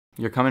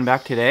You're coming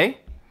back today?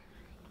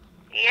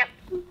 Yep.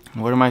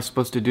 What am I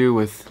supposed to do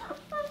with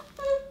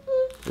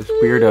this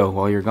weirdo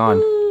while you're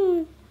gone?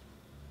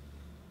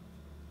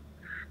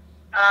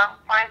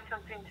 Find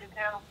something to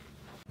do.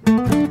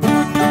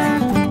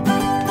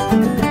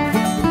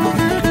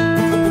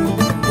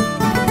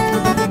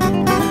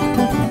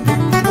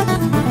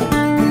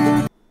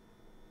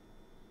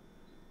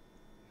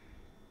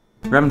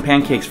 We're having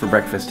pancakes for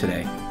breakfast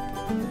today.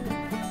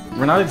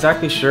 We're not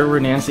exactly sure where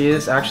Nancy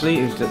is, actually.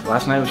 It was just,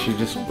 last night she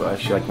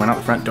like went out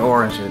the front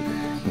door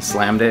and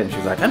slammed it, and she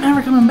was like, I'm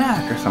never coming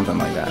back, or something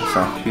like that.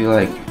 So she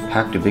like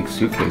packed a big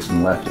suitcase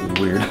and left. It was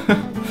weird.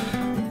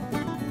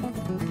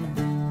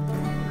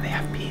 They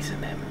have peas in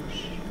them.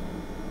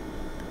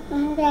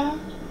 Okay.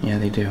 Yeah,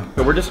 they do.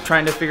 But we're just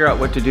trying to figure out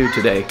what to do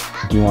today.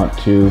 Do you want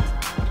to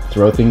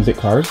throw things at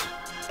cars?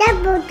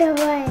 Double the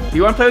way. Do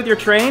you want to play with your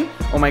train?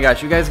 Oh my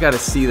gosh, you guys gotta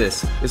see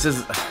this. This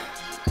is,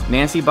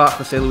 Nancy bought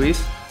Jose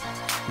Luis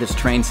this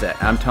train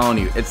set. I'm telling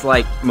you, it's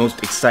like the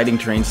most exciting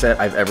train set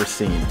I've ever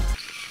seen.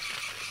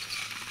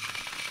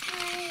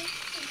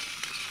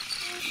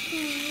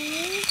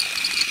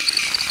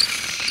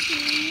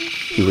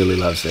 He really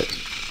loves it.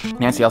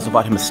 Nancy also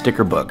bought him a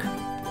sticker book.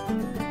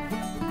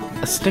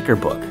 A sticker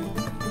book.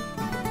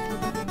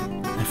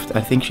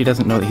 I think she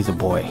doesn't know that he's a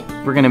boy.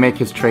 We're gonna make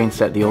his train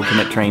set the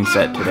ultimate train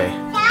set today.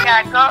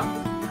 Yeah,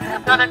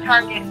 go to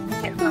Target.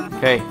 Get some.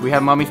 Okay, we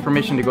have Mommy's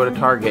permission to go to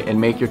Target and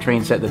make your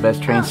train set the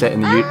best train set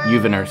in the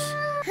universe.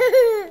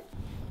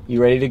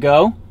 You ready to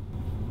go?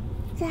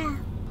 Yeah.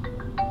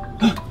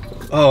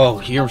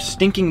 Oh, your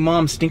stinking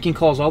mom stinking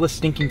calls all the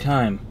stinking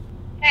time.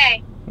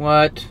 Hey,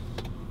 What?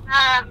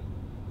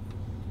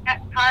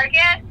 at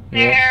Target,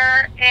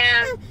 there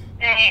is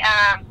a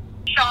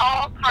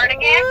shawl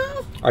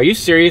cardigan. Are you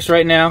serious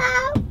right now?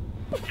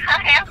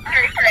 I am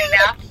serious right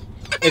now.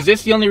 Is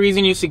this the only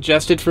reason you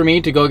suggested for me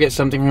to go get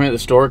something from at the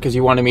store? Because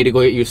you wanted me to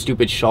go get you a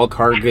stupid shawl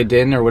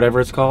cardigan or whatever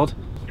it's called?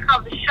 It's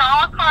called the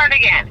shawl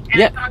cardigan. And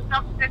Yeah. it's on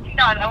sale for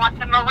 $50. I want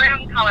the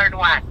maroon colored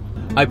one.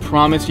 I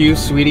promise you,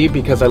 sweetie,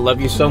 because I love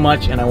you so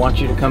much and I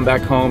want you to come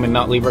back home and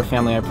not leave our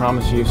family. I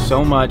promise you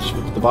so much,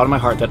 with the bottom of my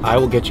heart, that I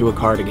will get you a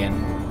cardigan.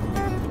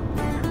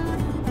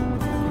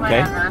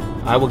 Okay? Whatever.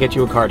 I will get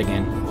you a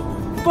cardigan.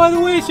 By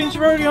the way, since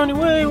you're already on your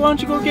way, why don't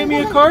you go get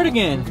me a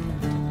cardigan?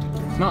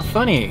 It's not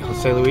funny,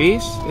 Jose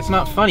Luis. It's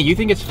not funny. You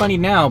think it's funny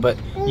now, but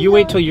you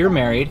wait till you're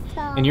married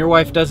and your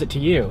wife does it to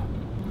you.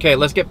 Okay,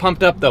 let's get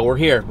pumped up though. We're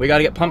here. We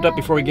gotta get pumped up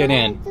before we get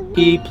in.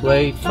 He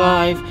played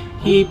 5.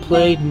 He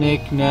played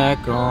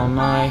knick-knack on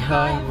my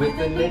high with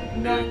a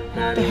knick-knack.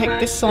 What the heck?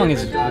 This song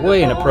is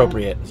way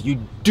inappropriate. You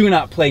do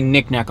not play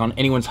knick-knack on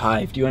anyone's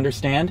hive. Do you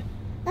understand?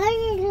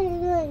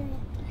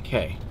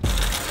 Okay.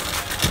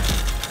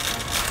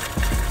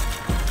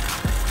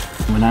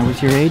 When I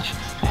was your age,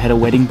 I had a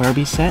wedding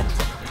Barbie set.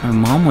 My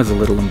mom was a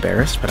little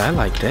embarrassed, but I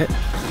liked it.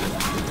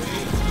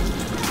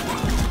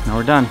 Now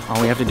we're done.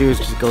 All we have to do is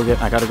just go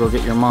get, I gotta go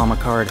get your mom a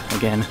card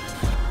again.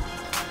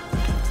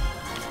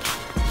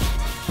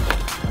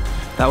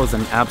 That was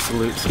an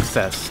absolute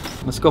success.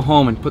 Let's go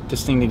home and put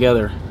this thing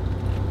together.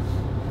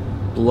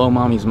 Blow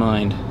Mommy's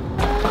mind.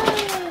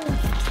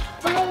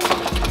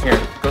 Here,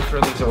 go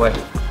throw these away.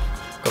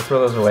 Go throw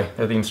those away.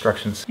 They're the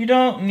instructions. You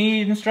don't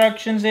need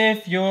instructions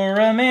if you're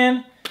a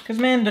man, because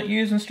men don't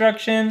use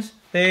instructions.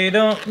 They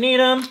don't need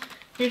them.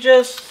 You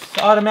just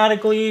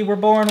automatically were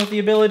born with the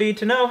ability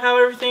to know how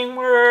everything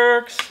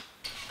works.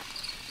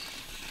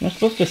 You're not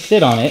supposed to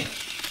sit on it.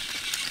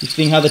 You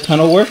seeing how the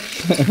tunnel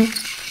works?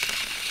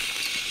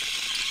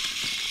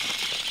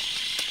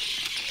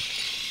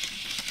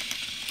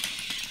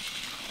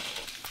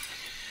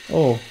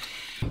 Oh,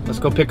 let's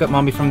go pick up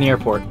Mommy from the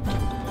airport.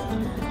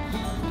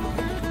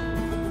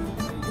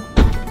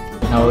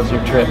 How was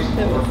your trip?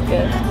 It was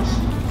good.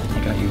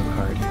 I got you a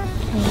card.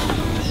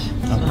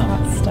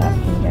 Hot stuff.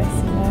 Can you guys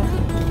see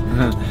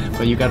that?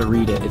 But you gotta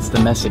read it. It's the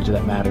message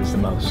that matters the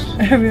most.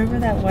 Remember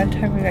that one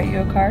time we got you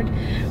a card?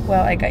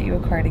 Well, I got you a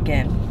card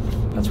again.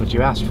 That's what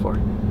you asked for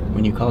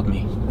when you called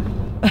me.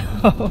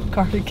 Oh,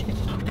 card again.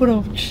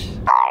 Arturo.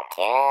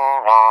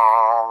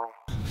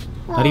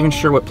 Not even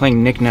sure what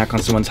playing knick-knack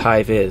on someone's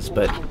hive is,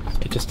 but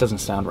it just doesn't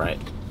sound right.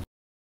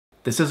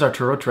 This is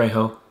Arturo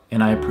Trejo,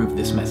 and I approve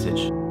this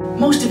message.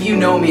 Most of you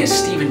know me as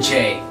Stephen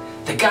J,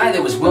 the guy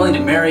that was willing to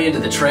marry into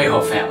the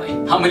Trejo family.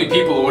 How many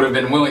people would have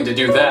been willing to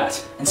do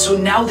that? And so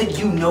now that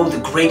you know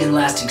the great and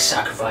lasting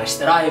sacrifice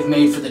that I have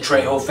made for the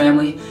Trejo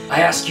family,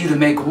 I ask you to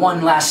make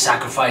one last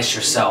sacrifice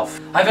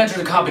yourself. I've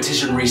entered a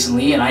competition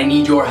recently and I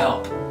need your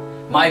help.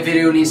 My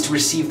video needs to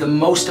receive the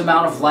most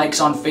amount of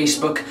likes on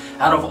Facebook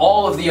out of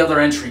all of the other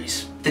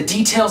entries. The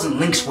details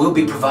and links will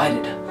be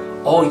provided.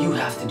 All you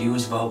have to do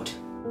is vote.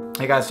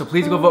 Hey guys, so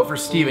please go vote for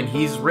Steven.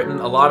 He's written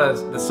a lot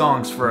of the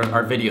songs for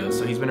our videos,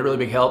 so he's been a really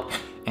big help.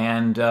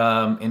 And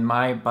in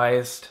my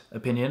biased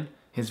opinion,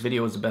 his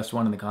video was the best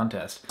one in the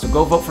contest. So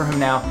go vote for him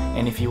now,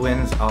 and if he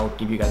wins, I'll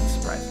give you guys a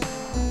surprise.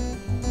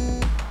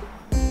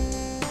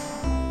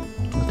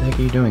 What the heck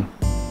are you doing?